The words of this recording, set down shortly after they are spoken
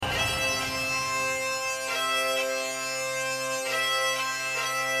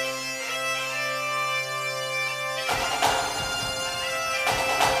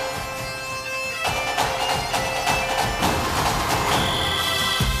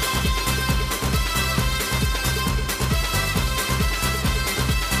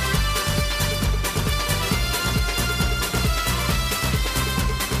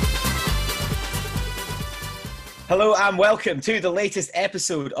Hello and welcome to the latest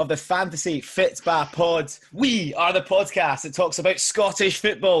episode of the Fantasy Fitba Pod. We are the podcast that talks about Scottish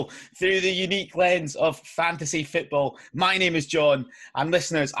football through the unique lens of fantasy football. My name is John, and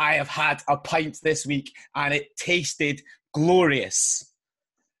listeners, I have had a pint this week and it tasted glorious.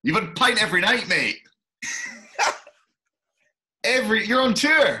 You've had a pint every night, mate. You're on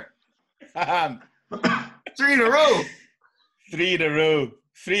tour. 3 in a row. 3 in a row.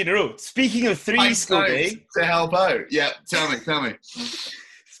 3 in a row. Speaking of threes, Scotty. To help out. Yeah, tell me.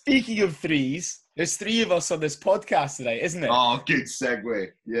 Speaking of threes, there's 3 of us on this podcast tonight, isn't it? Oh, good segue.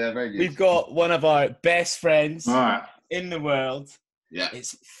 Yeah, very good. We've got one of our best friends in the world. Yeah.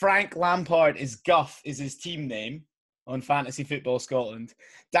 It's Frank Lampard Guff is his team name on Fantasy Football Scotland.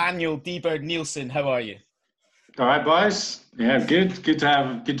 Daniel D-Bird Nielsen, how are you? All right, boys. Yeah, good. Good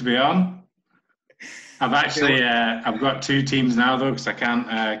to be on. I've actually I've got 2 teams now though because I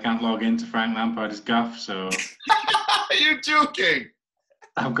can't log into Frank Lampard's Guff. So you're joking.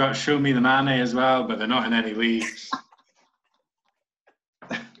 I've got Show Me the Mane as well, but they're not in any leagues.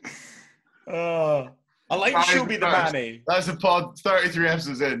 I like Show Me the Mane. That's a pod. 33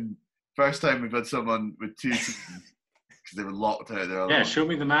 episodes in. First time we've had someone with 2 teams because they were locked out there. Yeah, Show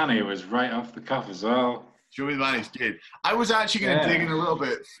Me the Mane was right off the cuff as well. Show Me the Mane is good. I was actually going to dig in a little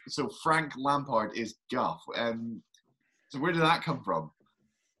bit. So Frank Lampard is Guff. So where did that come from?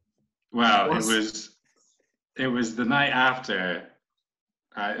 Well, it was the night after.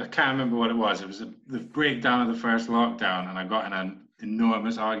 I can't remember what it was. It was the breakdown of the first lockdown, and I got in an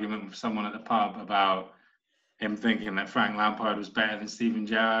enormous argument with someone at the pub about him thinking that Frank Lampard was better than Steven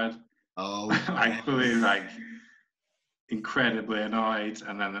Gerrard. Oh, fully incredibly annoyed,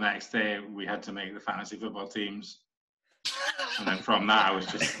 and then the next day we had to make the fantasy football teams, and then from that I was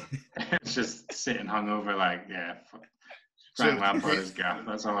just sitting hungover Frank Lampard is Guff.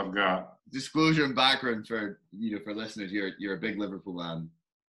 That's all I've got. Disclosure and background for listeners, you're a big Liverpool man.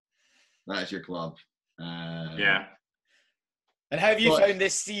 That is your club. Yeah. And how have you found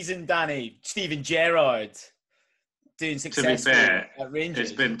this season, Danny? Steven Gerrard doing successfully at Rangers.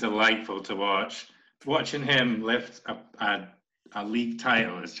 It's been delightful to watch. Watching him lift a league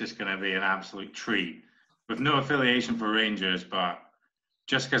title is just going to be an absolute treat. With no affiliation for Rangers, but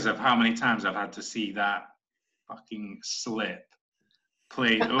just because of how many times I've had to see that fucking slip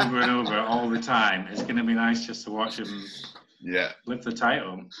played over and over all the time, it's going to be nice just to watch him lift the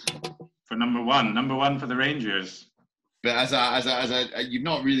title for number one for the Rangers. But as a you've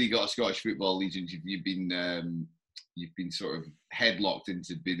not really got a Scottish football allegiance. You've been sort of headlocked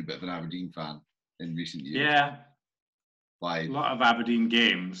into being a bit of an Aberdeen fan in recent years. Yeah. A lot of Aberdeen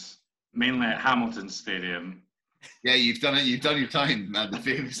games, mainly at Hamilton Stadium. Yeah, you've done it. You've done your time at the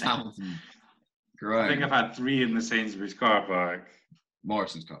famous Hamilton ground. I think I've had 3 in the Sainsbury's car park.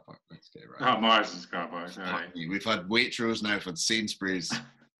 Morrison's car park. Let's get it right. Oh, Morrison's car park. Sorry. We've had Waitrose now. We've had Sainsbury's.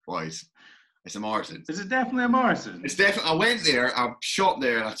 Boys, it's a Morrison's. Is it definitely a Morrison's? It's definitely. I went there. I shot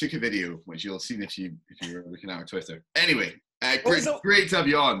there, and I took a video, which you'll see if you're looking at our Twitter. Anyway, great to have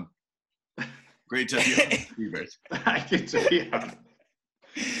you on. Great to have you on. Good to be on.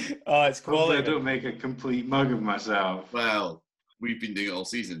 Oh, it's quality. Hopefully I don't make a complete mug of myself. Well, we've been doing it all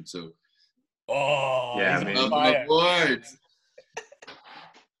season, so. Oh, yeah, I mean, Lord.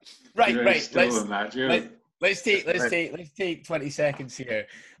 Right. Let's take 20 seconds here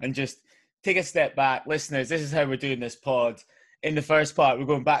and just take a step back. Listeners, this is how we're doing this pod. In the first part, we're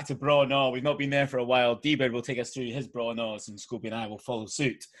going back to Braw. We've not been there for a while. D-Bird will take us through his Braw, and Scobie and I will follow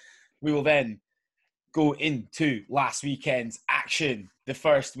suit. We will then go into last weekend's action. The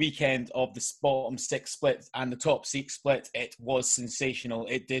first weekend of the bottom 6 split and the top 6 split. It was sensational.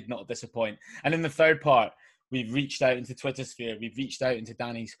 It did not disappoint. And in the third part, we've reached out into Twitter sphere. We've reached out into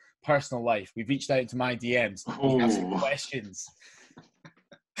Danny's personal life. We've reached out into my DMs. We have some questions.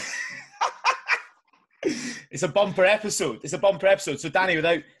 It's a bumper episode. So, Danny,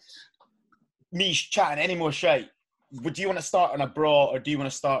 without me chatting any more shite, do you want to start on a Braw or do you want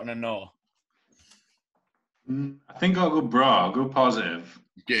to start on a Gnaw? I think I'll go Braw. I'll go positive.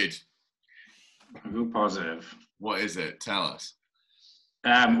 Good. I'll go positive. What is it? Tell us.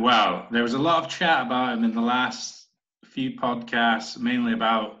 Well, there was a lot of chat about him in the last few podcasts, mainly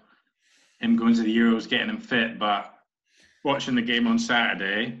about him going to the Euros, getting him fit. But watching the game on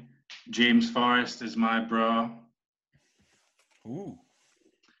Saturday, James Forrest is my Braw. Ooh.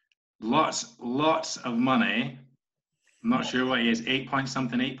 Lots of money. I'm not sure what he is.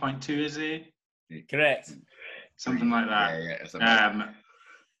 8.2 is he? Correct. Something like that. Yeah.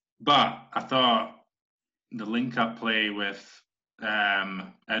 But I thought the link-up play with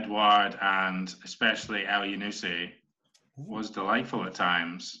Edouard and especially El Yunusi was delightful at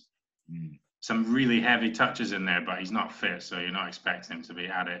times. some really heavy touches in there, but he's not fit, so you're not expecting him to be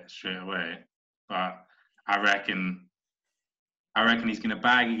at it straight away. But I reckon he's going to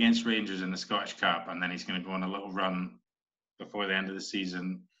bag against Rangers in the Scottish Cup, and then he's going to go on a little run before the end of the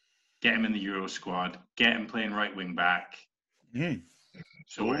season, get him in the Euro squad, get him playing right wing back.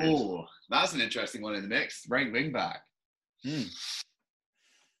 So that's an interesting one in the mix, right wing back.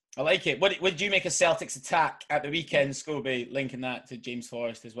 I like it. What did you make of Celtic's attack at the weekend, Scobie, linking that to James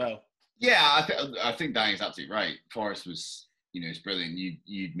Forrest as well? Yeah, I think Danny's absolutely right. Forrest was, it's brilliant.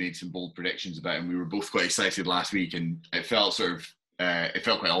 You'd made some bold predictions about him. We were both quite excited last week, and it felt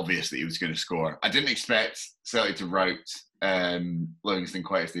quite obvious that he was going to score. I didn't expect Celtic to rout Livingston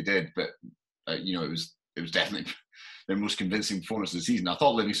quite as they did, but it was definitely their most convincing performance of the season. I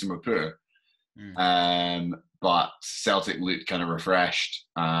thought Livingston were poor, but Celtic looked kind of refreshed.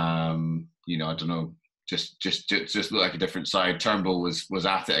 I don't know, just looked like a different side. Turnbull was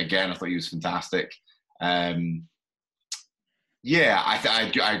at it again. I thought he was fantastic. I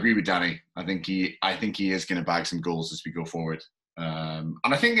agree with Danny. I think he is going to bag some goals as we go forward. And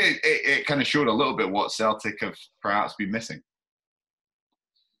I think it kind of showed a little bit what Celtic have perhaps been missing.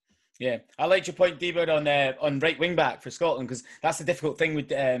 Yeah, I liked your point, David, on right wing back for Scotland, because that's the difficult thing with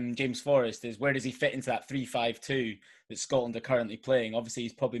James Forrest is where does he fit into that 3-5-2 that Scotland are currently playing? Obviously,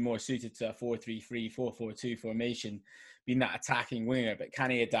 he's probably more suited to a 4-3-3, 4-4-2 formation, being that attacking winger, but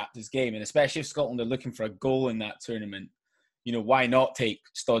can he adapt his game? And especially if Scotland are looking for a goal in that tournament, why not take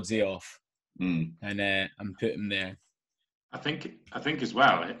Stodsey off and put him there? I think as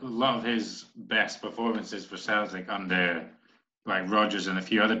well, a lot of his best performances for Celtic under Rodgers and a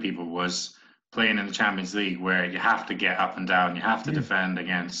few other people was playing in the Champions League, where you have to get up and down, you have to defend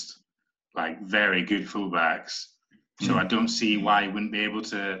against very good fullbacks. So I don't see why he wouldn't be able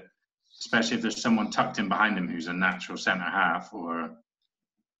to, especially if there's someone tucked in behind him who's a natural centre half or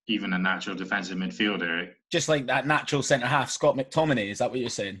even a natural defensive midfielder. Just like that natural centre half, Scott McTominay. Is that what you're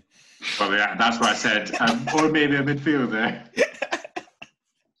saying? Well, yeah, that's what I said. Or maybe a midfielder.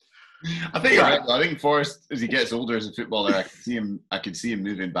 I think Forrest, as he gets older as a footballer, I could see him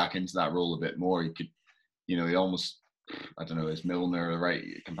moving back into that role a bit more. He could, he almost, I don't know, is Milner the right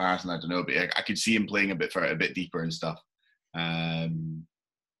comparison? I don't know, but I could see him playing a bit deeper and stuff.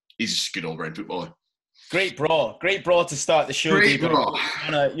 He's just a good all-round footballer. Great brawl to start the show. Great brawl.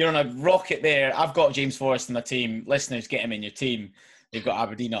 You're on a rocket there. I've got James Forrest in my team. Listeners, get him in your team. They've got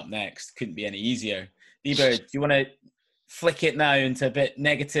Aberdeen up next. Couldn't be any easier. Bieber, do you want to flick it now into a bit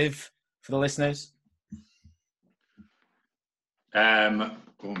negative for the listeners? I'm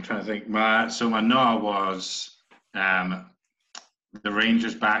trying to think. My no was the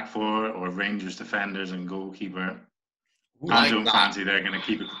Rangers back four or Rangers defenders and goalkeeper. I don't fancy they're going to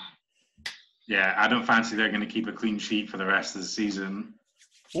keep it. Yeah, I don't fancy they're going to keep a clean sheet for the rest of the season.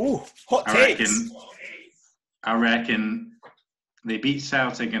 Ooh, hot takes. I reckon they beat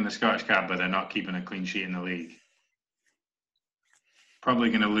Celtic in the Scottish Cup, but they're not keeping a clean sheet in the league. Probably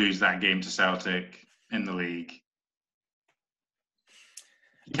going to lose that game to Celtic in the league.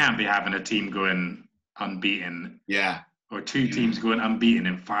 You can't be having a team going unbeaten. Yeah. Or two teams going unbeaten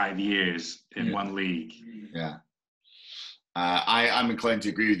in 5 years in one league. Yeah. I'm inclined to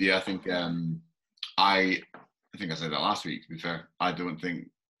agree with you. I think I said that last week, to be fair. I don't think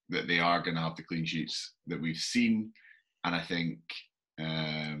that they are going to have the clean sheets that we've seen. And I think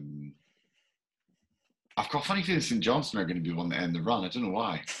I've got a funny feeling St Johnstone are going to be one that end the run. I don't know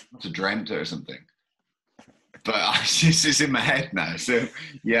why. I must have dreamt it or something. But it's in my head now. So,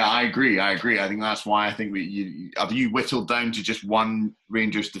 yeah, I agree. I think that's why I think have you whittled down to just one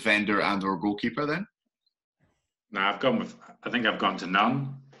Rangers defender and or goalkeeper then? No, I think I've gone to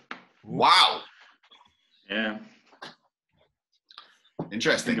none. Wow. Yeah.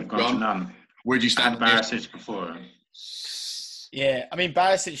 Interesting. I've gone to none. Where'd you stand? Barisic before. Yeah, I mean,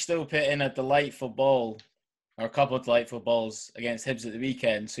 Barisic still put in a delightful ball, or a couple of delightful balls against Hibs at the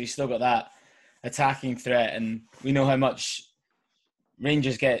weekend, so he's still got that attacking threat, and we know how much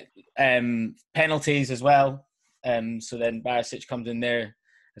Rangers get penalties as well, so then Barisic comes in there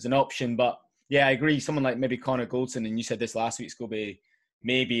as an option. But yeah, I agree, someone like maybe Connor Goldson, and you said this last week, Scobie,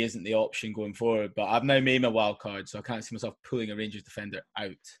 maybe isn't the option going forward, but I've now made my wild card, so I can't see myself pulling a Rangers defender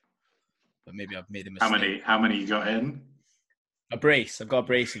out, but maybe I've made a mistake. How many you got in? A brace. I've got a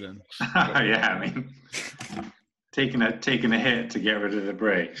brace of them. Yeah, I mean, taking a hit to get rid of the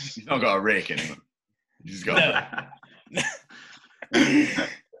brace. He's not got a rake anymore. He's got.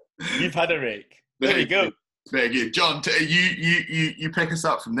 You've had a rake. There you go. Very good, John. You pick us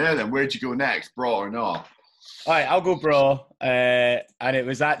up from there. Then where'd you go next, bra or not? All right, I'll go bro. And it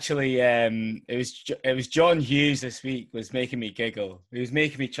was actually it was John Hughes this week was making me giggle. He was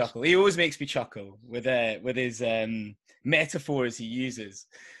making me chuckle. He always makes me chuckle with his metaphors he uses.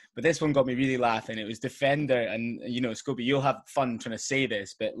 But this one got me really laughing. It was defender, and Scobie, you'll have fun trying to say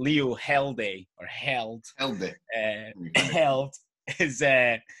this, but Leo Helde is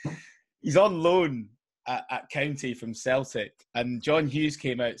he's on loan at County from Celtic, and John Hughes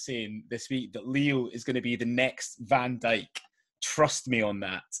came out saying this week that Leo is going to be the next Van Dijk. Trust me on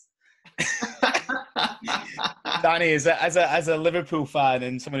that. Danny, as a Liverpool fan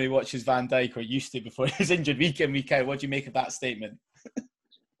and someone who watches Van Dijk, or used to before he was injured week in, week out, what do you make of that statement?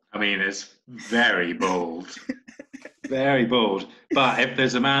 I mean, it's very bold. Very bold. But if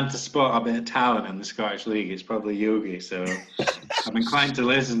there's a man to spot a bit of talent in the Scottish League, it's probably Yogi. So I'm inclined to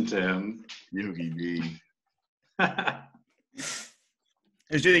listen to him. Yogi B. It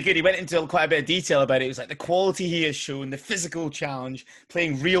was really good. He went into quite a bit of detail about it. It was like the quality he has shown, the physical challenge,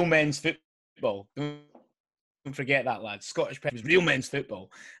 playing real men's football. Don't forget that, lad. Scottish Premier League, real men's football,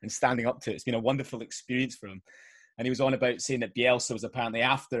 and standing up to it. It's been a wonderful experience for him. And he was on about saying that Bielsa was apparently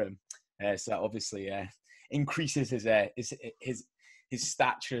after him. So that obviously increases his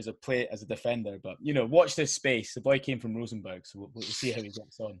stature as a defender. But, watch this space. The boy came from Rosenborg, so we'll see how he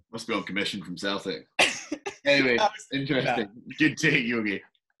gets on. Must be on commission from Celtic. Anyway, interesting. Good take, Yogi.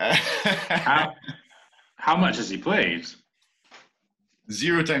 How much has he played?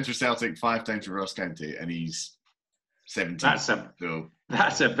 0 times for Celtic, 5 times for Ross County, and he's 17.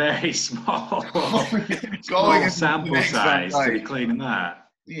 That's a very small sample size to be claiming that.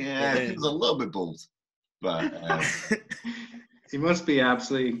 Yeah, it was a little bit bold, but he must be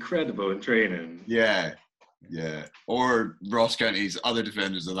absolutely incredible in training. Yeah. Or Ross County's other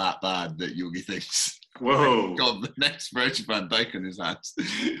defenders are that bad that Yogi thinks, whoa, got the next Virgil van Dijk in his hands.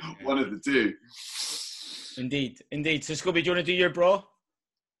 One of the two. Indeed. So, Scobie, do you want to do your bro?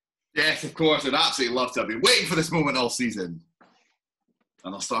 Yes, of course. I'd absolutely love to. I've been waiting for this moment all season.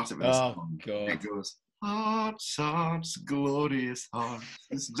 And I'll start it with this song. God. It goes, Hearts, glorious hearts.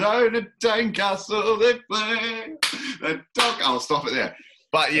 It's down at Tynecastle they play. I'll stop it there.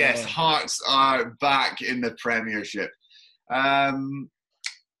 But yes, Hearts are back in the Premiership. I'd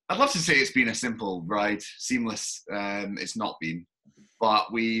love to say it's been a simple ride, seamless. It's not been.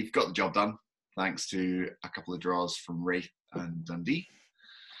 But we've got the job done, thanks to a couple of draws from Wraith and Dundee.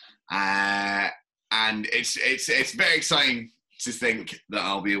 And it's very exciting to think that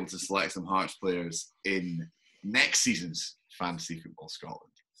I'll be able to select some Hearts players in next season's Fantasy Football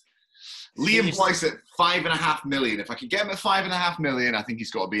Scotland. Liam Boyce at 5.5 million. If I could get him at 5.5 million, I think he's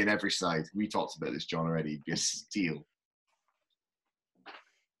got to be in every side. We talked about this, John, already. He'd be a steal.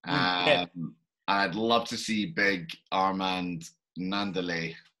 I'd love to see big Armand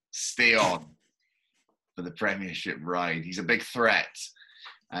Nandale stay on for the Premiership ride. He's a big threat.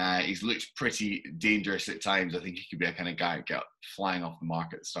 He's looked pretty dangerous at times. I think he could be a kind of guy who get flying off the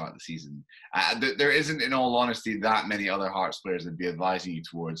mark at the start of the season. There isn't, in all honesty, that many other Hearts players I'd be advising you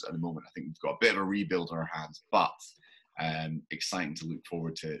towards at the moment. I think we've got a bit of a rebuild on our hands, but exciting to look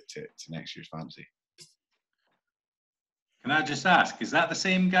forward to next year's fantasy. Can I just ask, is that the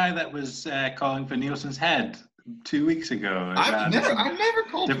same guy that was calling for Nielsen's head 2 weeks ago? I've never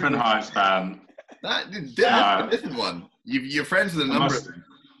called different Hearts fan. Different one. You're friends with a number of them.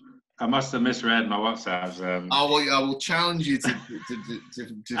 I must have misread my WhatsApps. I will challenge you to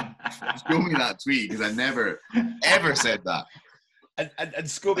show me that tweet, because I never ever said that. And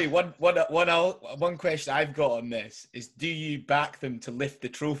Scobie, one question I've got on this is: do you back them to lift the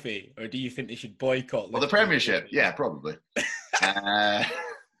trophy, or do you think they should boycott? Well, the Premiership, yeah, probably.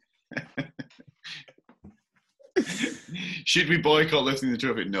 Should we boycott lifting the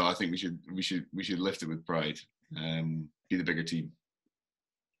trophy? No, I think we should lift it with pride. Be the bigger team,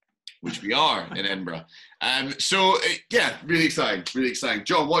 which we are in Edinburgh. Really exciting.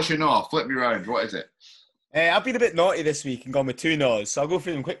 John, what's your gnaw? Flip me around. What is it? I've been a bit naughty this week and gone with 2 gnaws, so I'll go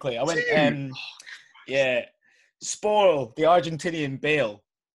through them quickly. I went, Sporl, the Argentinian Bale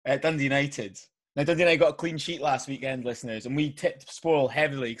at Dundee United. Now, Dundee United got a clean sheet last weekend, listeners, and we tipped Sporl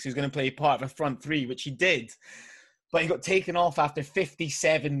heavily because he was going to play part of a front three, which he did. But he got taken off after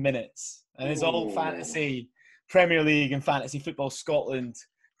 57 minutes. And as all fantasy Premier League and Fantasy Football Scotland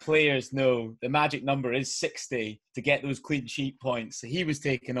players know, the magic number is 60 to get those clean sheet points. So he was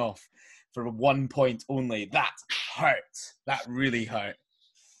taken off for 1 point only. That hurt. That really hurt.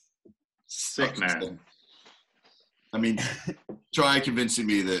 Sick, man. I mean, try convincing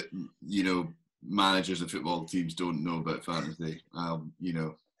me that, managers of football teams don't know about fantasy. I've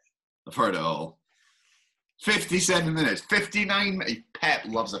heard it all. 57 minutes, 59 minutes, Pep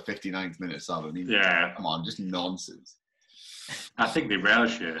loves a 59th minute sub. I mean, come on, just nonsense. I think they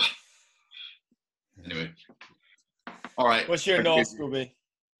relish it. Anyway. All right. What's your no, Scooby?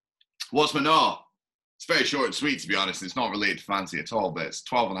 What's my no? It's very short and sweet, to be honest. It's not related to fancy at all, but it's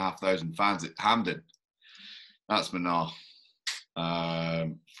 12,500 fans at Hampden. That's my no.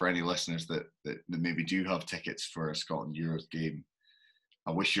 For any listeners that maybe do have tickets for a Scotland Euros game,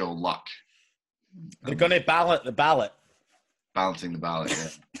 I wish you all luck. They're going to ballot the ballot. Balancing the ballot,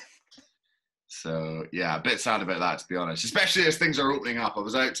 yeah. So, yeah, a bit sad about that, to be honest. Especially as things are opening up. I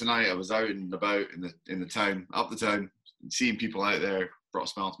was out tonight. I was out and about in the town, up the town, seeing people out there, brought a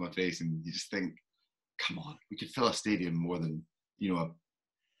smile to my face, and you just think, come on, we could fill a stadium more than, a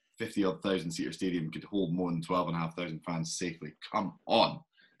 50-odd thousand seater stadium could hold more than 12,500 fans safely. Come on.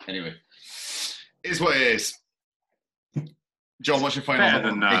 Anyway, it's what it is. John, what's your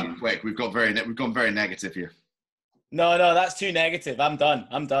final? Quick, we've gone very negative here. No, that's too negative. I'm done.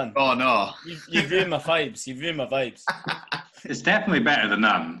 Oh no, you've ruined my vibes. It's definitely better than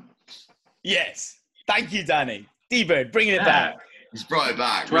none. Yes. Thank you, Danny. D-Bird, bringing it back. He's brought it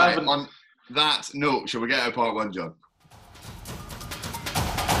back. Right. On that note, shall we get out part one, John?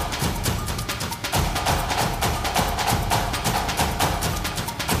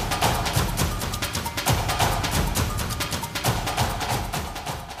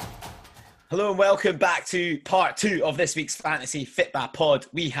 Hello and welcome back to part 2 of this week's Fantasy Fitbah pod.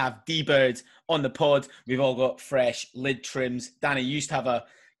 We have D-Bird on the pod. We've all got fresh lid trims. Danny, you used to have a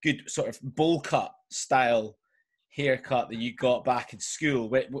good sort of bowl cut style haircut that you got back in school.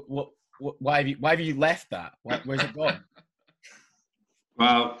 Why have you left that? Where's it gone?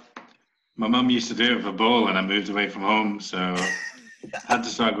 Well, my mum used to do it for bowl and I moved away from home, so I had to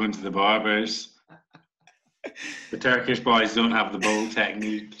start going to the barbers. The Turkish boys don't have the bowl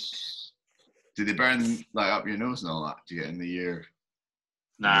technique. Did they burn up your nose and all that? Do you get in the ear?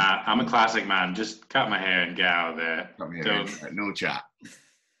 Nah, I'm a classic man. Just cut my hair and get out of there. No chat.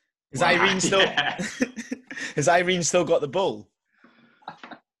 Has Irene still? Has Irene still got the bull?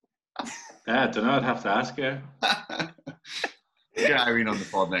 I don't know. I'd have to ask her. Get Irene on the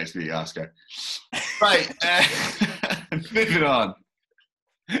pod next week. Ask her. Right. Moving on.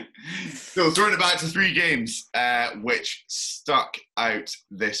 So throwing it back to 3 games, which stuck out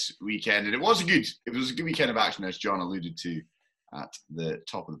this weekend, and it was a good weekend of action, as John alluded to at the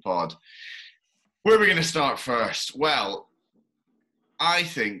top of the pod. Where are we going to start first? Well, I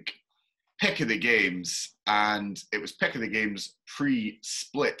think pick of the games, and it was pick of the games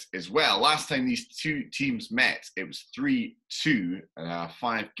pre-split as well. Last time these two teams met, it was 3-2, a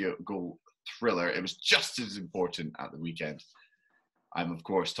 5-goal thriller. It was just as important at the weekend. I'm, of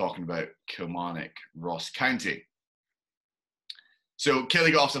course, talking about Kilmarnock Ross County. So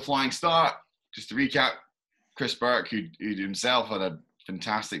Killy got off to a flying start. Just to recap, Chris Burke, who himself had a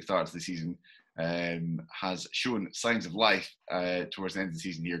fantastic start to the season, has shown signs of life towards the end of the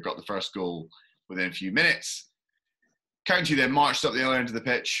season here. Got the first goal within a few minutes. County then marched up the other end of the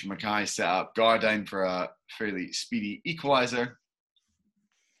pitch. Mackay set up Gardyne for a fairly speedy equaliser.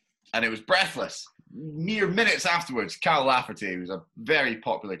 And it was breathless. Mere minutes afterwards, Cal Lafferty, who's a very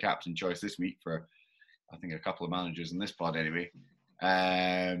popular captain choice this week for, I think, a couple of managers in this pod anyway,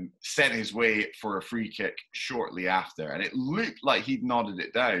 sent his way for a free kick shortly after. And it looked like he'd nodded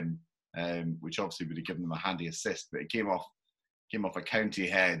it down, which obviously would have given them a handy assist, but it came off a County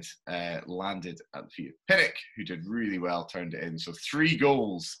head, landed at the feet of Pinnock, who did really well, turned it in. So 3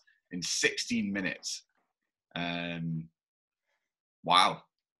 goals in 16 minutes. Wow.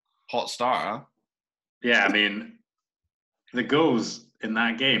 Hot start, huh? Yeah, I mean, the goals in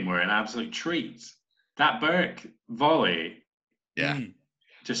that game were an absolute treat. That Burke volley,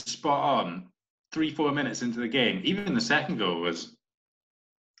 just spot on. 3-4 minutes into the game. Even the second goal was,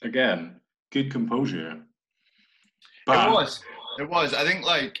 again, good composure. But it was. I think,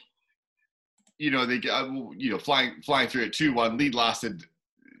 they flying through it 2-1. Lead lasted,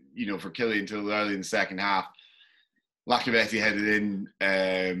 for Killy until early in the second half. Lacazette headed in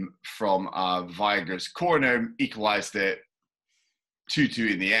from Viger's corner, equalised it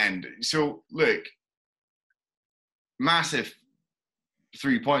 2-2 in the end. So, look, massive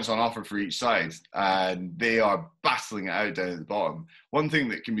 3 points on offer for each side, and they are battling it out down at the bottom. One thing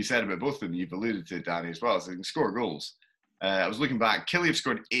that can be said about both of them, you've alluded to, Danny, as well, is they can score goals. I was looking back, Killy have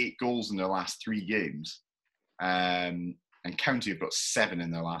scored 8 goals in their last 3 games, and County have got 7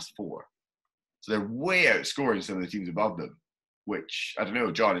 in their last 4. So they're way outscoring some of the teams above them, which, I don't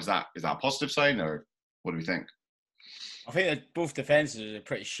know, John, is that a positive sign, or what do we think? I think that both defences are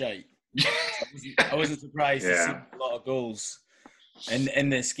pretty shite. I wasn't surprised to see a lot of goals in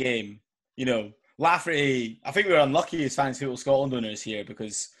this game. Lafferty, I think we were unlucky as Fantasy Football Scotland owners here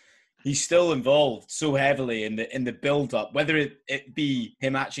because he's still involved so heavily in the build-up, whether it be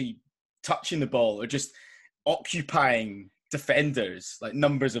him actually touching the ball or just occupying defenders, like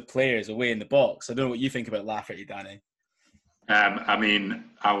numbers of players away in the box. I don't know what you think about Lafferty, Danny. I mean,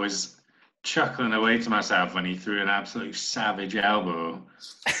 I was chuckling away to myself when he threw an absolute savage elbow.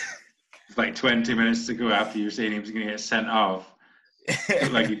 Like 20 minutes to go after you were saying he was going to get sent off. It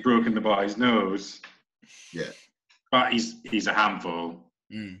looked like he'd broken the boy's nose. Yeah. But he's a handful.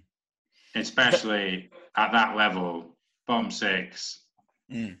 Especially at that level, bottom six.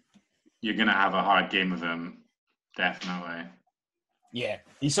 You're going to have a hard game with him. Definitely. Yeah.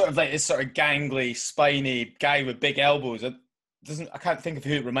 He's sort of like this sort of gangly, spiny guy with big elbows. I can't think of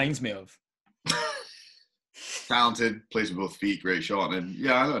who it reminds me of. Talented, plays with both feet, great shot. And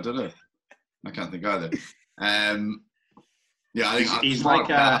yeah, I don't know. I can't think either. Yeah, I think he's a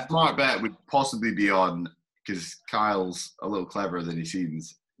smart bet would possibly be on, because Kyle's a little cleverer than he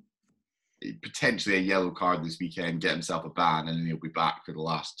seems, potentially a yellow card this weekend, get himself a ban, and then he'll be back for the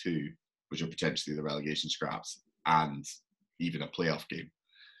last two, which are potentially the relegation scraps and even a playoff game.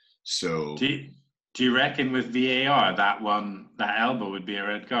 So, do you reckon with VAR that elbow would be a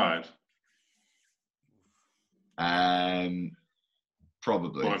red card?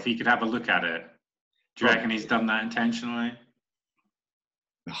 Probably. Or if he could have a look at it, do you reckon he's done that intentionally?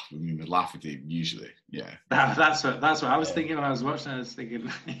 I mean, with Lafferty, usually, yeah. That's what I was thinking when I was watching. I was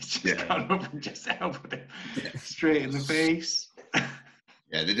thinking he's just gone up and just elbowed him straight in the face.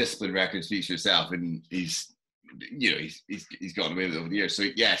 Yeah, the discipline record speaks for itself, and he's gotten away with it over the years. So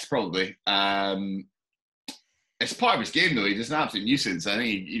yes, probably. It's part of his game, though. He's an absolute nuisance. I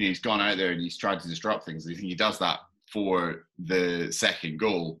think he's gone out there and he's tried to disrupt things. I think he does that for the second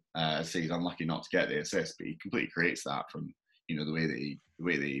goal. So he's unlucky not to get the assist, but he completely creates that from the way that he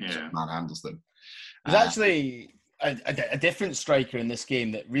manhandles them. There's actually a different striker in this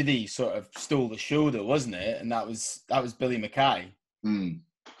game that really sort of stole the show, though, wasn't it? And that was Billy Mackay.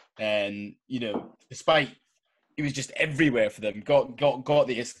 And despite he was just everywhere for them, got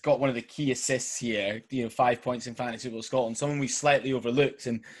one of the key assists here. 5 points in Fantasy Football Scotland. Someone we slightly overlooked,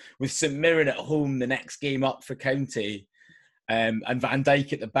 and with St Mirren at home, the next game up for County, and Van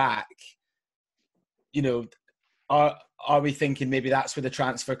Dijk at the back. Are we thinking maybe that's where the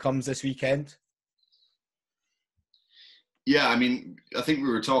transfer comes this weekend? Yeah, I mean, I think we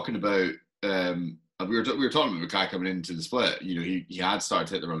were talking about we were talking about Mackay coming into the split. He had started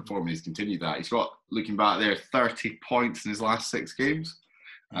to hit the run form, and he's continued that. He's got, looking back there, 30 points in his last 6 games,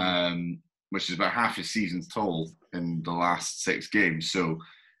 which is about half his season's total in the last 6 games. So,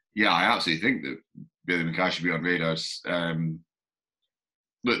 yeah, I absolutely think that Billy Mackay should be on radars.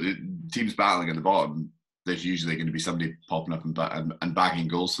 Look, the teams battling at the bottom, there's usually going to be somebody popping up and bagging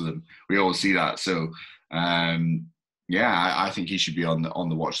goals to them. We always see that. So, I think he should be on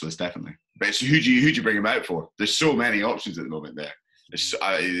the watch list, definitely. But it's who do you bring him out for? There's so many options at the moment there.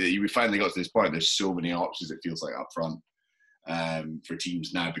 We finally got to this point. There's so many options, it feels like, up front, for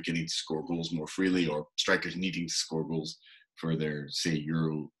teams now beginning to score goals more freely, or strikers needing to score goals for their, say,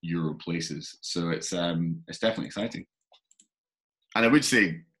 Euro places. So it's definitely exciting. And I would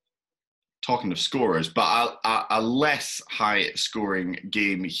say, talking of scorers, but a less high-scoring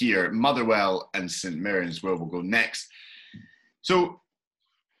game here. Motherwell and St Mirren as well will go next. So,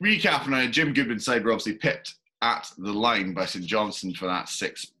 recapping on it, Jim Goodwin's side were obviously pipped at the line by St Johnstone for that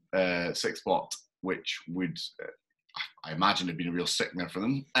sixth spot, which would, I imagine, have been a real sickener for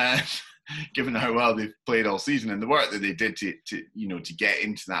them, given how well they've played all season and the work that they did to get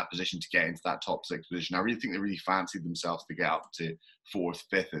into that position, to get into that top 6 position. I really think they really fancied themselves to get up to 4th,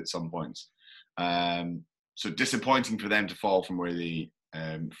 5th at some points. So disappointing for them to fall from where they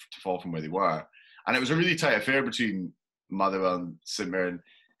were, and it was a really tight affair between Motherwell and St Mirren.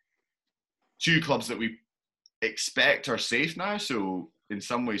 2 clubs that we expect are safe now, so in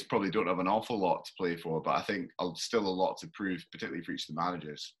some ways probably don't have an awful lot to play for, but I think still a lot to prove, particularly for each of the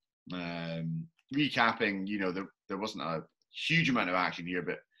managers. Recapping, there wasn't a huge amount of action here,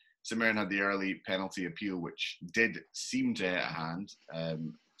 but St Mirren had the early penalty appeal, which did seem to hit a hand.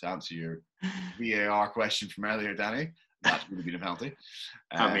 To answer your VAR question from earlier, Danny, that would have been a penalty.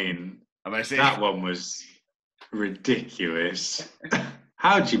 That one was ridiculous.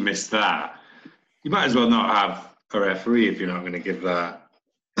 How'd you miss that? You might as well not have a referee if you're not going to give that.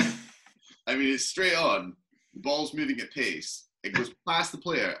 I mean, it's straight on. The ball's moving at pace. It goes past the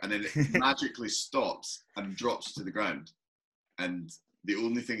player, and then it magically stops and drops to the ground. And the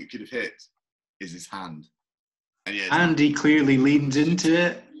only thing it could have hit is his hand. And he clearly leans into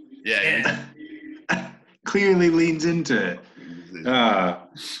it. Yeah. Clearly leans into it.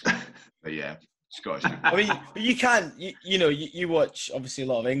 But yeah, Scottish. I mean, but you can't. You watch obviously a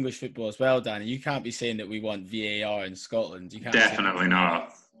lot of English football as well, Danny. You can't be saying that we want VAR in Scotland. You can't. Definitely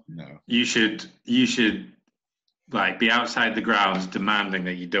not. No. You should like be outside the grounds demanding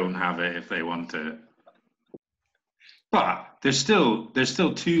that you don't have it if they want it. But there's still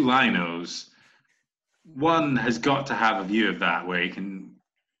two linos. One has got to have a view of that where he can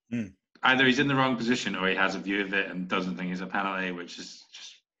either he's in the wrong position or he has a view of it and doesn't think it's a penalty, which is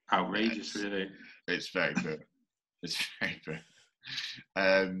just outrageous, really. It's very fair. It's very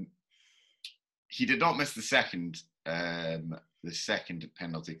fair. He did not miss the second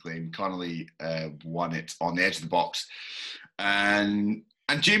penalty claim. Connolly won it on the edge of the box. And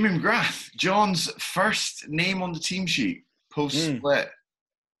Jamie McGrath, John's first name on the team sheet post-split.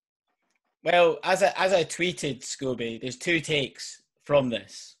 Well, as I tweeted, Scobie, there's two takes from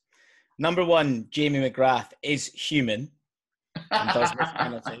this. Number one, Jamie McGrath is human and does miss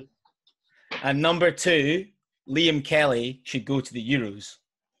penalty. And number two, Liam Kelly should go to the Euros.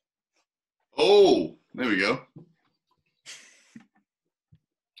 Oh, there we go.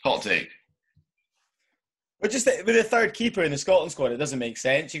 Hot take. But just with the third keeper in the Scotland squad, it doesn't make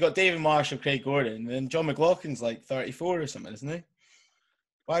sense. You got David Marshall, Craig Gordon, and then John McLaughlin's like 34 or something, isn't he?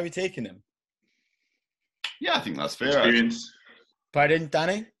 Why are we taking him? Yeah, I think that's fair. Experience. Pardon,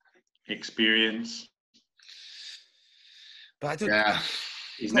 Danny? Experience. But I don't. Yeah.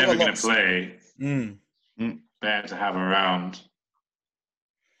 He's never going to play. Better to have around.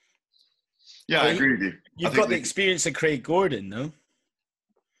 Yeah, I agree with you. You've got the experience of Craig Gordon, though.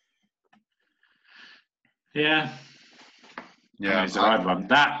 Yeah. Yeah, it's a hard one.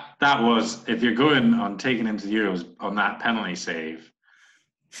 That was, if you're going on taking him to the Euros on that penalty save,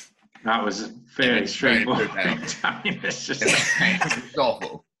 that was very straightforward. I mean, it's just it's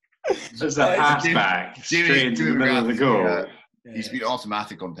awful. It's a pass back straight into the middle of the goal. He's been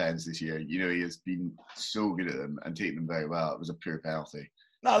automatic on pens this year. You know, he has been so good at them and taking them very well. It was a pure penalty.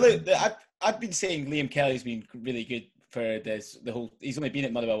 No, look, I've been saying Liam Kelly's been really good for the whole. He's only been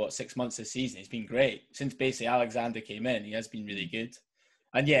at Motherwell 6 months this season. He's been great since basically Alexander came in. He has been really good.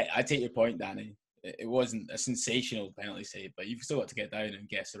 And yeah, I take your point, Danny. It wasn't a sensational penalty save, but you've still got to get down and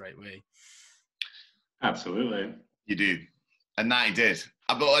guess the right way. Absolutely, you do, and that he did.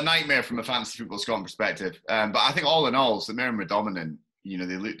 But a nightmare from a fantasy football Scotland perspective. But I think all in all, St Mirren were dominant. You know,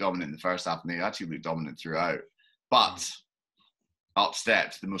 they looked dominant in the first half, and they actually looked dominant throughout. But up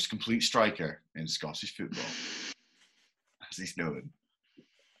stepped the most complete striker in Scottish football, as he's known.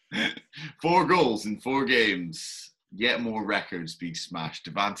 4 goals in 4 games. Yet more records being smashed.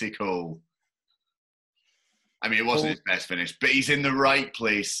 Devante Cole. I mean, it wasn't his best finish, but he's in the right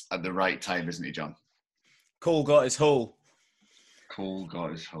place at the right time, isn't he, John? Cole got his hole. Cole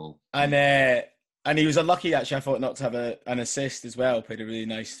got his hole. And he was unlucky, actually, I thought, not to have an assist as well. Played a really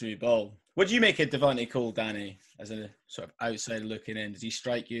nice through ball. What do you make of Devante Cole, Danny, as a sort of outsider looking in? Does he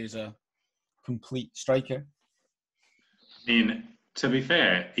strike you as a complete striker? I mean, to be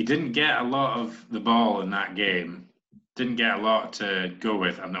fair, he didn't get a lot of the ball in that game. Didn't get a lot to go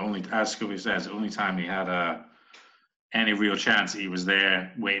with. And as Scobie says, the only time he had any real chance, he was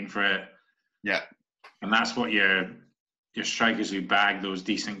there waiting for it. Yeah. And that's what your strikers who bag those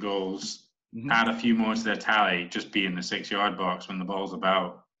decent goals add a few more to their tally, just be in the 6-yard box when the ball's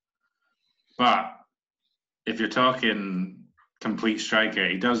about. But if you're talking complete striker,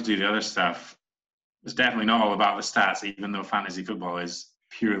 he does do the other stuff. It's definitely not all about the stats, even though fantasy football is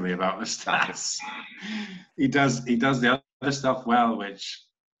purely about the stats. He does the other stuff well, which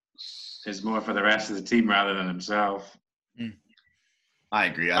is more for the rest of the team rather than himself. I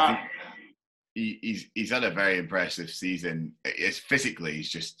agree. I think he's had a very impressive season. It's physically, he's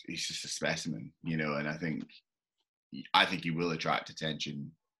just a specimen, you know. And I think he will attract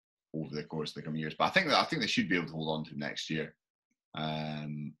attention over the course of the coming years. But I think they should be able to hold on to him next year.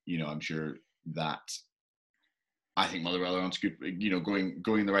 You know, I'm sure that. I think Motherwell are onto good, you know, going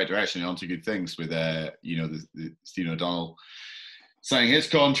in the right direction and onto good things with, you know, the Stephen O'Donnell signing his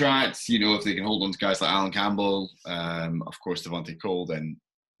contract. You know, if they can hold on to guys like Alan Campbell, of course, Devante Cole, then,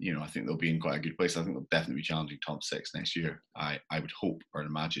 you know, I think they'll be in quite a good place. I think they'll definitely be challenging top 6 next year. I would hope or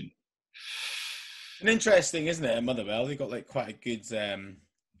imagine. And interesting, isn't it, at Motherwell? They've got like quite a good,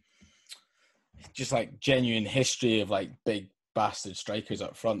 just like genuine history of like big bastard strikers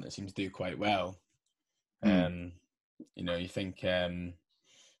up front that seems to do quite well. You know, you think,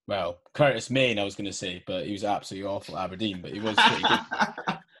 well, Curtis Main, I was going to say, but he was absolutely awful at Aberdeen, but he was pretty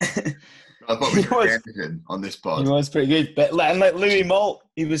good. I thought we were getting on this pod. He was pretty good, but like Louis Malt,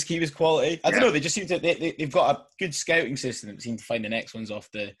 he was quality. I don't know. They just seem to they've got a good scouting system that seem to find the next ones off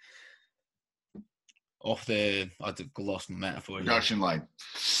the. I've lost my metaphor. Production line.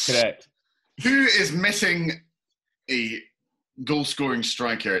 Correct. Who is missing a goal-scoring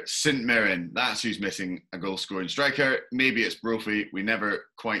striker? St Mirren. That's who's missing a goal-scoring striker. Maybe it's Brophy. We never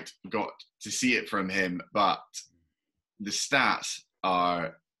quite got to see it from him, but the stats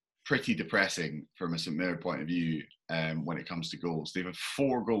are pretty depressing from a St Mirren point of view when it comes to goals. They've had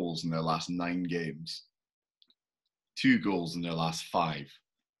 4 goals in their last 9 games. 2 goals in their last 5.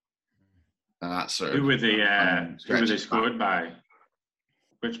 And that's sort of... Who were they scored by?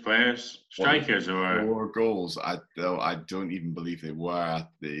 Which players? Strikers or 4 goals? I don't even believe they were. I'd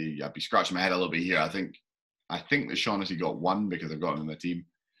be scratching my head a little bit here. I think that Shaughnessy got 1 because I've got him in the team.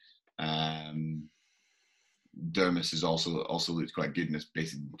 Dermis has also looked quite good and has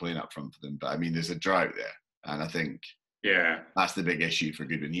basically been playing up front for them. But I mean, there's a drought there, and I think that's the big issue for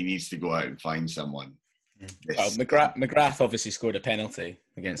Goodwin. He needs to go out and find someone. Well, McGrath obviously scored a penalty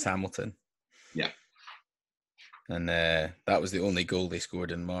against Hamilton. Yeah. And that was the only goal they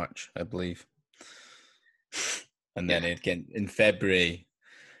scored in March, I believe. And then again in February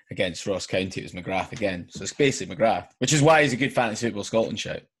against Ross County, it was McGrath again. So it's basically McGrath, which is why he's a good Fantasy Football Scotland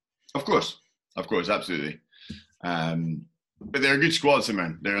shout. Of course, absolutely. But they're a good squad,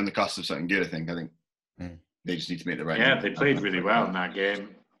 man. They're on the cusp of something good, I think. They just need to make the right. Yeah, they played really well in that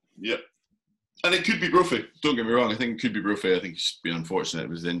game. Yep. And it could be Brophy. Don't get me wrong. I think it could be Brophy. I think it's been unfortunate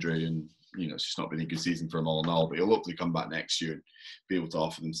with his injury, and it's just not been a good season for him all in all. But he'll hopefully come back next year and be able to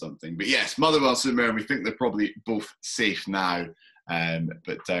offer them something. But yes, Motherwell, St Mirren, we think they're probably both safe now,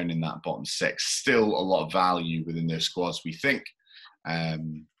 but down in that bottom 6. Still a lot of value within their squads, we think. As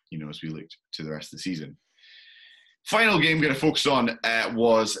we look to the rest of the season. Final game I'm going to focus on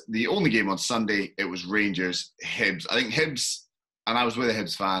was the only game on Sunday. It was Rangers-Hibs. I think Hibs, and I was with a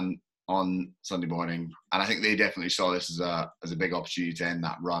Hibs fan on Sunday morning, and I think they definitely saw this as a big opportunity to end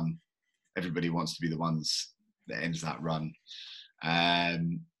that run. Everybody wants to be the ones that ends that run.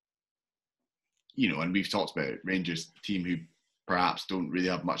 And we've talked about it, Rangers team who perhaps don't really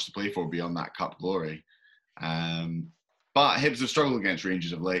have much to play for beyond that cup glory. But Hibs have struggled against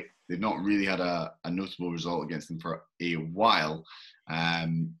Rangers of late. They've not really had a notable result against them for a while.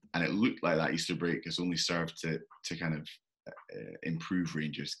 And it looked like that Easter break has only served to kind of improve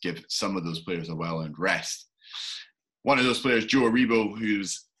Rangers, give some of those players a well-earned rest. One of those players, Joe Aribo,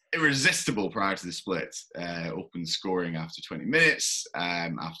 who's irresistible prior to the split, opened scoring after 20 minutes,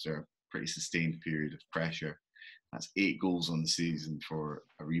 after a pretty sustained period of pressure. That's 8 goals on the season for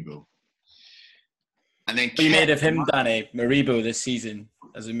Aribo. And then what you made of him, Danny, Aribo, this season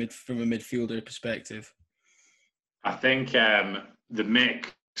from a midfielder perspective? I think the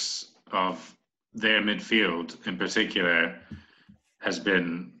mix of their midfield in particular has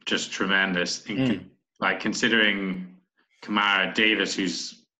been just tremendous. Like considering Kamara, Davis,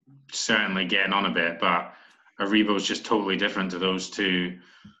 who's certainly getting on a bit, but Aribo's just totally different to those two.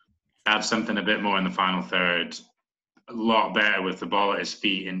 Add something a bit more in the final third. A lot better with the ball at his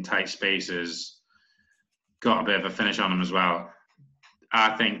feet in tight spaces. Got a bit of a finish on him as well.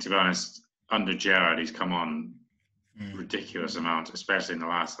 I think, to be honest, under Gerrard, he's come on ridiculous amounts, especially in the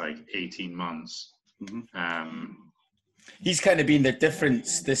last 18 months. He's kind of been the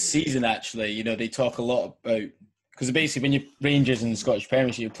difference this season, actually. They talk a lot about, because basically when you're Rangers in the Scottish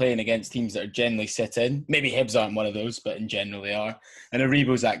Premiership, you're playing against teams that are generally sit in. Maybe Hibs aren't one of those, but in general they are. And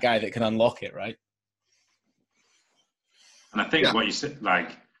Aribo's that guy that can unlock it, right? And I think what you said,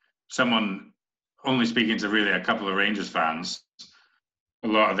 someone only speaking to really a couple of Rangers fans, a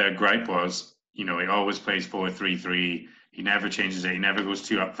lot of their gripe was, he always plays 4-3-3. He never changes it. He never goes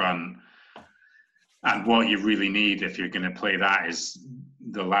 2 up front. And what you really need if you're going to play that is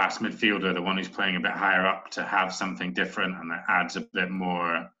the last midfielder, the one who's playing a bit higher up, to have something different and that adds a bit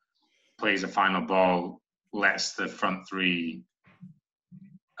more, plays a final ball, lets the front 3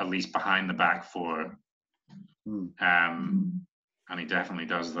 at least behind the back 4. And he definitely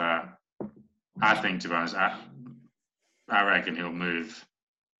does that. I think, to be honest, I reckon he'll move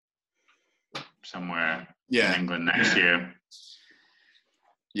somewhere in England next year.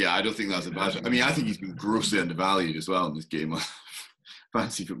 Yeah, I don't think that's a bad. I mean, I think he's been grossly undervalued as well in this game of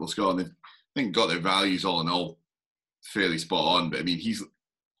Fantasy Football Scotland. They've, I think, got their values all in all fairly spot on. But I mean, he's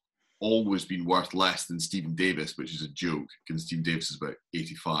always been worth less than Stephen Davis, which is a joke, because Stephen Davis is about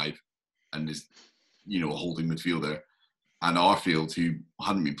 85 and is, a holding midfielder. And Arfield, who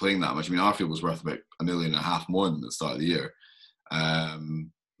hadn't been playing that much. I mean, Arfield was worth about $1.5 million more than at the start of the year.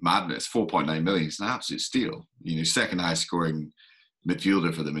 Madness, 4.9 million. It's an absolute steal. Second highest scoring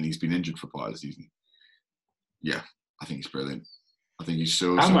midfielder for them, and he's been injured for part of the season. Yeah, I think he's brilliant. I think he's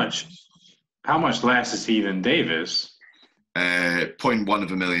so. How much less is he than Davis?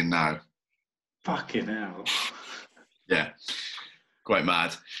 0.1 million now. Fucking hell. Yeah, quite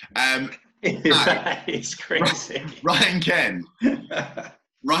mad. It's crazy. Ryan Kent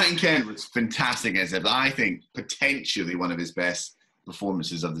was fantastic against Hibs. I think potentially one of his best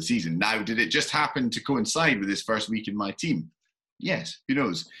performances of the season. Now, did it just happen to coincide with his first week in my team? Yes, who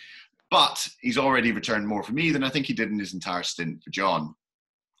knows? But he's already returned more for me than I think he did in his entire stint for John.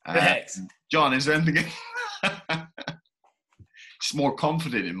 John, is there anything? He's more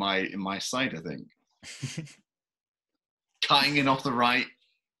confident in my side, I think. Cutting in off the right,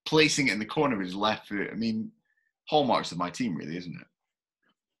 placing it in the corner with his left foot. I mean, hallmarks of my team, really, isn't it?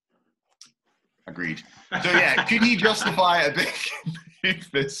 Agreed. So yeah, could he justify a big move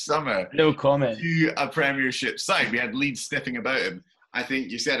this summer? No comment. To a Premiership side, we had Leeds sniffing about him. I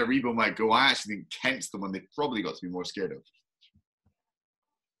think you said Aribo might go. I actually think Kent's the one they've probably got to be more scared of.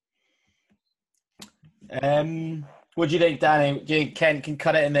 What do you think, Danny? Do you think Kent can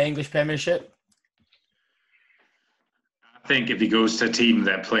cut it in the English Premiership? I think if he goes to a team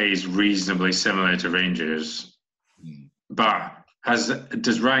that plays reasonably similar to Rangers, but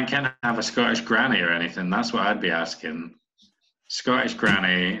does Ryan Kent have a Scottish granny or anything? That's what I'd be asking. Scottish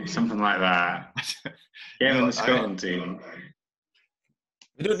granny, something like that. Get him in the Scotland team.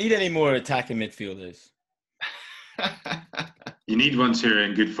 We don't need any more attacking midfielders. You need ones who are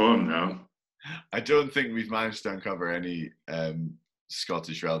in good form, though. I don't think we've managed to uncover any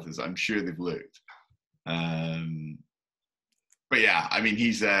Scottish relatives. I'm sure they've looked. But yeah, I mean,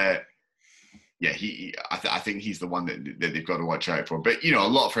 he's I think he's the one that they've got to watch out for. But a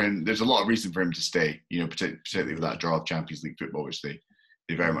lot for him. There's a lot of reason for him to stay. Particularly with that draw of Champions League football, which they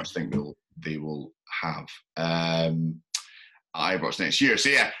very much think they will have. Ibrox next year. So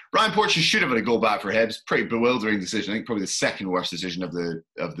yeah, Ryan Porteous should have had a goal back for Hibs. Pretty bewildering decision. I think probably the second worst decision of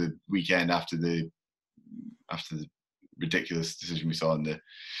the weekend after the ridiculous decision we saw in the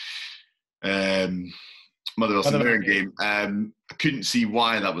Motherwell St Mirren game. I couldn't see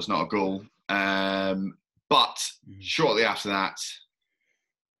why that was not a goal. But shortly after that,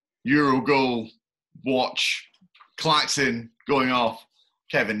 Euro goal, watch, klaxon going off,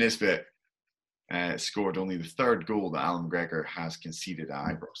 Kevin Nisbet scored only the third goal that Alan McGregor has conceded at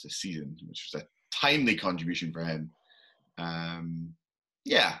Ibrox this season, which was a timely contribution for him. I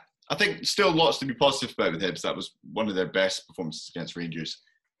think still lots to be positive about with Hibs. That was one of their best performances against Rangers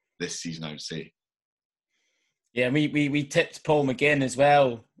this season, I would say. Yeah, we tipped Paul McGinn as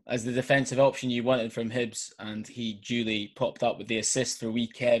well as the defensive option you wanted from Hibs, and he duly popped up with the assist for wee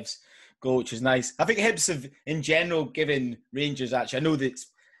Kev's goal, which was nice. I think Hibs have, in general, given Rangers, actually, I know that it's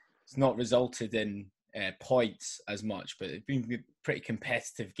not resulted in points as much, but it's been pretty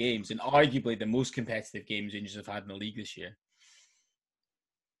competitive games, and arguably the most competitive games Rangers have had in the league this year.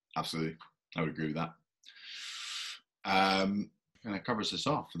 Absolutely. I would agree with that. And that covers us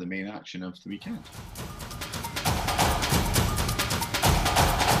off for the main action of the weekend.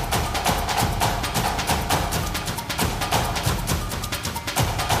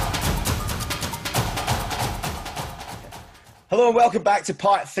 Hello and welcome back to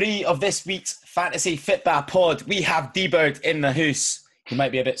part 3 of this week's Fantasy Fitbar pod. We have D-Bird in the house. He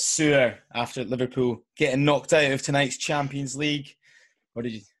might be a bit sore after Liverpool getting knocked out of tonight's Champions League. Or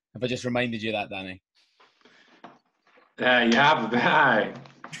have I just reminded you of that, Danny? You have a bit, aye.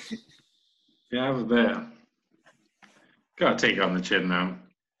 You have a bit. Got to take it on the chin now.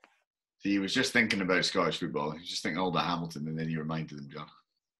 He was just thinking about Scottish football. He was just thinking all about Hamilton, and then you reminded him, John.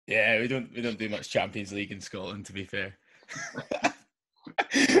 Yeah, we don't do much Champions League in Scotland, to be fair.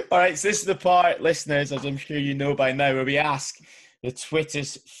 All right, so this is the part, listeners, as I'm sure you know by now, where we ask the Twitter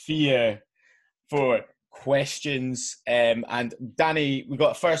sphere for questions. And Danny, we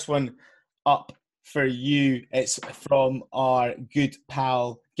got a first one up for you. It's from our good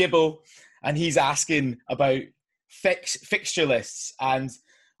pal Gibbo, and he's asking about fixture lists. And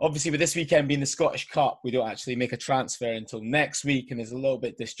obviously, with this weekend being the Scottish Cup, we don't actually make a transfer until next week, and there's a little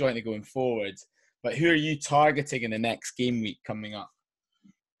bit disjointed going forward. But who are you targeting in the next game week coming up?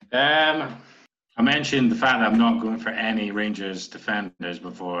 I mentioned the fact that I'm not going for any Rangers defenders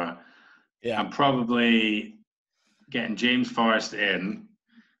before. Yeah. I'm probably getting James Forrest in.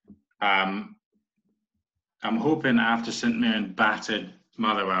 I'm hoping after St Mirren battered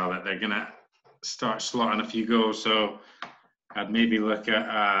Motherwell that they're going to start slotting a few goals. So I'd maybe look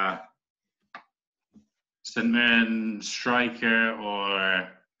at St Mirren striker, or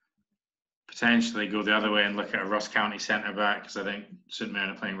potentially go the other way and look at a Ross County centre-back, because I think St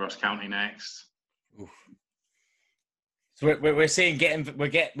Mirren are playing Ross County next. Oof. So we're saying we're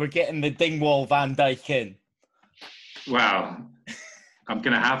getting the Dingwall Van Dijk in. Well, I'm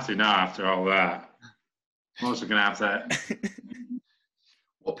going to have to now after all that. I'm also going to have to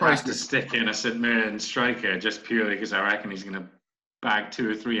what price to stick in a St Mirren striker, just purely because I reckon he's going to bag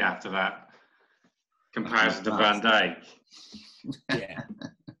 2 or 3 after that Comparison to Van Dijk. Yeah.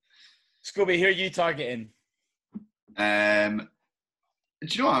 Scobie, who are you targeting?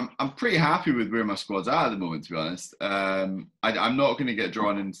 Do you know, I'm pretty happy with where my squad's at the moment, to be honest. I'm not going to get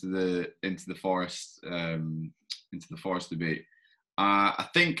drawn into the Forest debate. I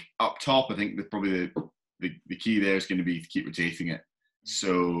think up top, I think that probably the key there is going to be to keep rotating it.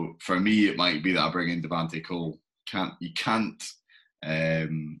 So for me, it might be that I bring in Devante Cole. You can't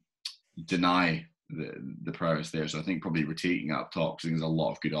deny the prowess there. So I think probably rotating up top, because there's a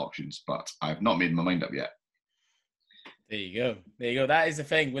lot of good options, but I've not made my mind up yet. There you go. That is the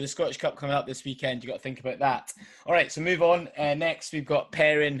thing. With the Scottish Cup coming up this weekend, you've got to think about that. All right, so move on. Next, we've got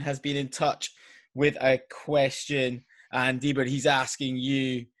Perrin has been in touch with a question. And Deeber, he's asking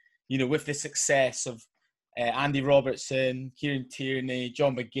you, with the success of Andy Robertson, Kieran Tierney,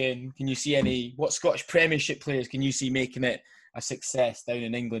 John McGinn, can you see what Scottish Premiership players can you see making it a success down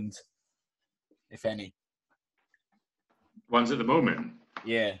in England, if any? Ones at the moment?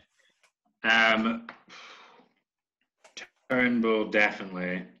 Yeah. Turnbull,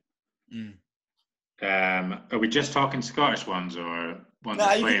 definitely. Are we just talking Scottish ones or ones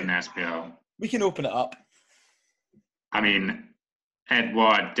that play in the SPL? We can open it up. I mean,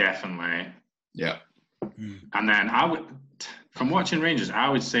 Edouard, definitely. Yeah. And then from watching Rangers, I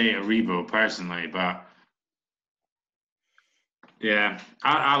would say Aribo personally, but yeah,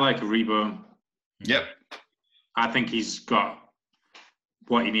 I like Aribo. Yep. I think he's got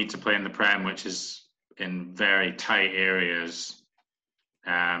what you need to play in the Prem, which is in very tight areas.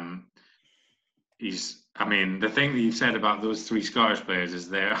 The thing that you've said about those three Scottish players is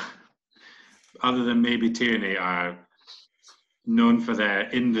they're, other than maybe Tierney, are known for their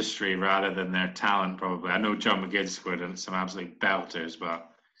industry rather than their talent, probably. I know John McGinn scored some absolute belters,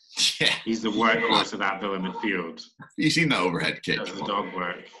 but yeah, he's the workhorse of that Villa midfield. You've seen that overhead kick. Does the dog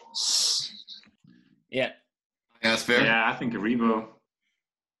work. Yeah. That's fair. Yeah, I think Aribo.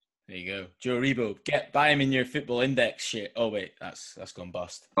 There you go. Joe Aribo. Buy him in your football index shit. Oh, wait, that's gone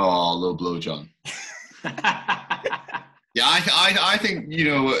bust. Oh, low blow, John. Yeah, I think,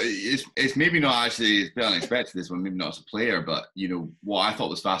 it's maybe not actually, it's a bit unexpected this one, maybe not as a player, but, what I thought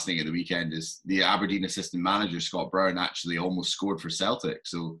was fascinating at the weekend is the Aberdeen assistant manager, Scott Brown, actually almost scored for Celtic.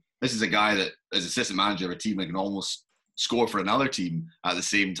 So this is a guy that, as assistant manager of a team, that can almost score for another team at the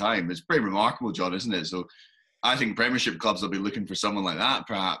same time. It's pretty remarkable, John, isn't it? So I think Premiership clubs will be looking for someone like that,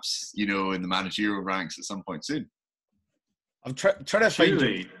 perhaps, in the managerial ranks at some point soon. I'm trying to find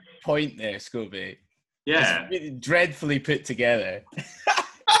a point there, Scobie. Yeah. It's really dreadfully put together.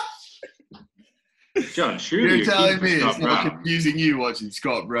 John, surely you're telling me it's not confusing you watching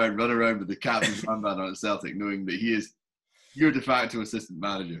Scott Brown run around with the captain's armband on at Celtic, knowing that he is your de facto assistant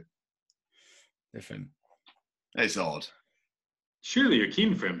manager. Different. It's odd. Surely you're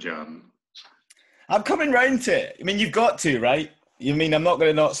keen for him, John. I'm coming round to it. You've got to, right? I'm not going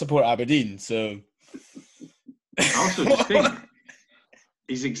to not support Aberdeen, so... I also just think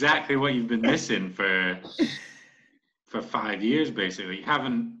he's exactly what you've been missing for 5 years, basically. You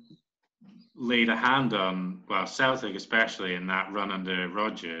haven't laid a hand on, Celtic especially, in that run under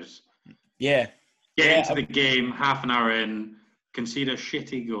Rodgers. Yeah. Get into the game, half an hour in, concede a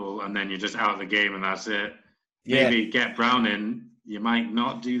shitty goal, and then you're just out of the game and that's it. Yeah. Maybe get Brown in, you might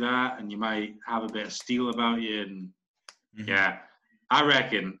not do that, and you might have a bit of steel about you. And yeah, I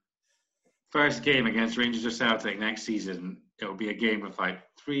reckon first game against Rangers or Celtic next season, it'll be a game with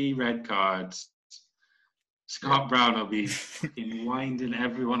 3 red cards. Scott Brown will be winding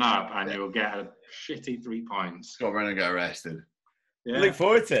everyone up, and you'll get a shitty 3 points. Scott Brown will get arrested. Yeah. I look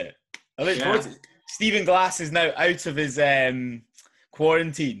forward to it. Forward to it. Stephen Glass is now out of his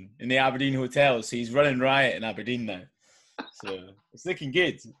quarantine in the Aberdeen hotel, so he's running riot in Aberdeen now. So it's looking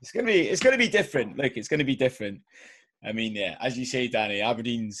good. It's gonna be different. Look, it's gonna be different. As you say, Danny,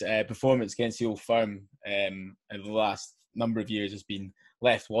 Aberdeen's performance against the Old Firm over the last number of years has been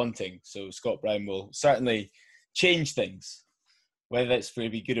left wanting. So Scott Brown will certainly change things. Whether it's for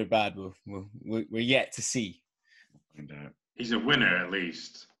be good or bad, we're yet to see. He's a winner, at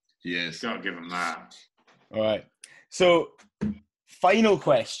least. He is. Got to give him that. All right. So, final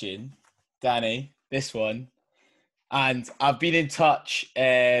question, Danny. This one, and I've been in touch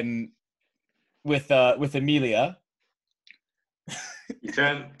with Amelia. You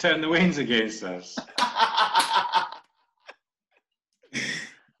turn the Wains against us.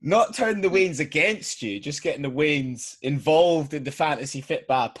 Not turn the Wains against you, just getting the Wains involved in the Fantasy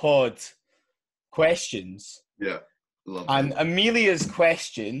Fitbar pod questions. Yeah, love and it. Amelia's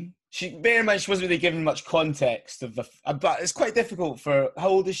question, bear in mind she wasn't really given much context of but it's quite difficult for, how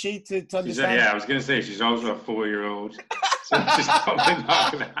old is she to understand? I was going to say she's also a 4-year-old, so she's probably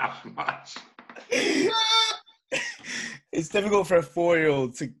not going to have much. It's difficult for a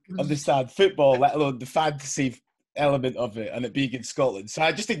 4-year-old to understand football, let alone the fantasy element of it, and it being in Scotland. So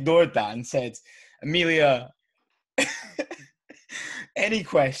I just ignored that and said, Amelia, any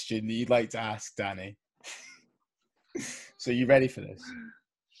question that you'd like to ask Danny? So you ready for this?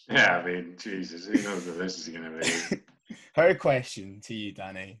 Yeah, I mean, Jesus, who knows what this is going to be? Her question to you,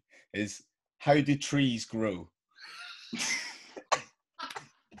 Danny, is how do trees grow?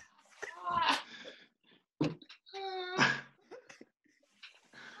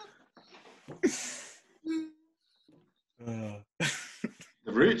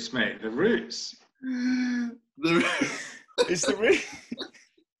 The roots, mate. The roots. It's the roots.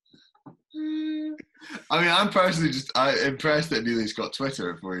 I mean, I'm personally just impressed that Amelia's got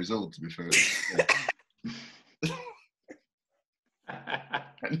Twitter at 4 years old, to be fair.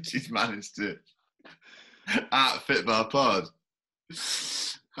 And she's managed to @FitBarPod.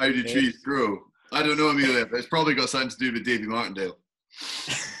 How do trees grow? I don't know, Amelia, but it's probably got something to do with Davy Martindale.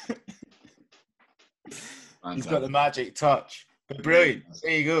 He's got the magic touch. But brilliant.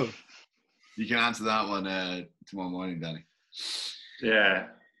 There you go. You can answer that one tomorrow morning, Danny. Yeah.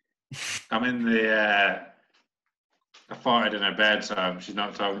 I'm in the... I farted in her bed, so she's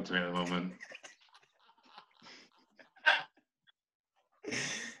not talking to me at the moment.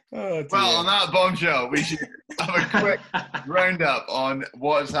 Oh, well, on that bombshell, we should have a quick roundup on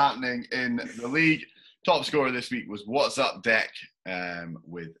what's happening in the league. Top scorer this week was What's Up Deck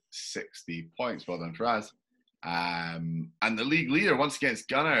with 60 points. Well done, Faraz. And the league leader, once against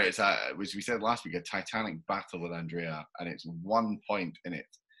Gunnar, it's as we said last week, a titanic battle with Andrea, and it's 1 point in it.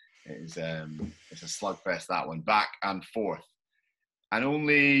 It's a slugfest, that one, back and forth. And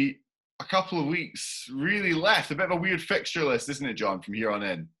only a couple of weeks really left. A bit of a weird fixture list, isn't it, John, from here on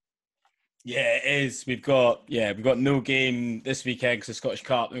in? Yeah, it is. We've got no game this weekend because the Scottish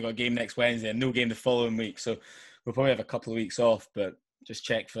Cup. We've got a game next Wednesday and no game the following week. So we'll probably have a couple of weeks off, but just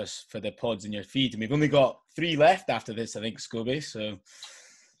check for us for the pods in your feed. And we've only got 3 left after this, I think, Scobie. So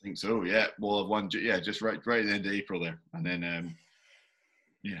I think so. Yeah, we'll have one. Yeah, just right at the end of April there, and then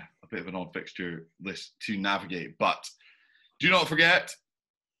a bit of an odd fixture list to navigate. But do not forget,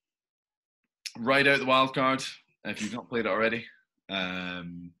 ride out the wild card if you've not played it already.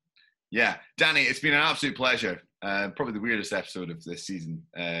 Yeah, Danny, it's been an absolute pleasure. Probably the weirdest episode of this season,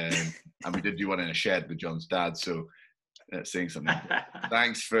 and we did do one in a shed with John's dad. So saying something.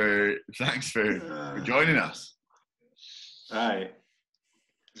 Thanks for joining us. Right,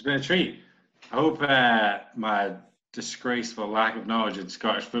 it's been a treat. I hope my disgraceful lack of knowledge in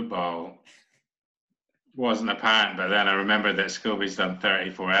Scottish football wasn't apparent, but then I remembered that Scobie's done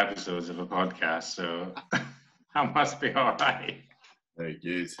 34 episodes of a podcast, so I must be all right. Very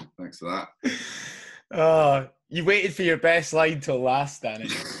good. Thanks for that. Oh, you waited for your best line till last, Danny.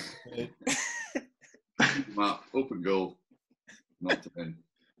 Open goal. Not to end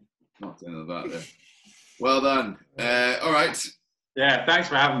of that there. Well done. All right. Yeah, thanks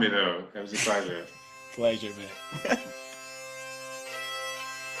for having me, though. It was a pleasure. Pleasure, mate.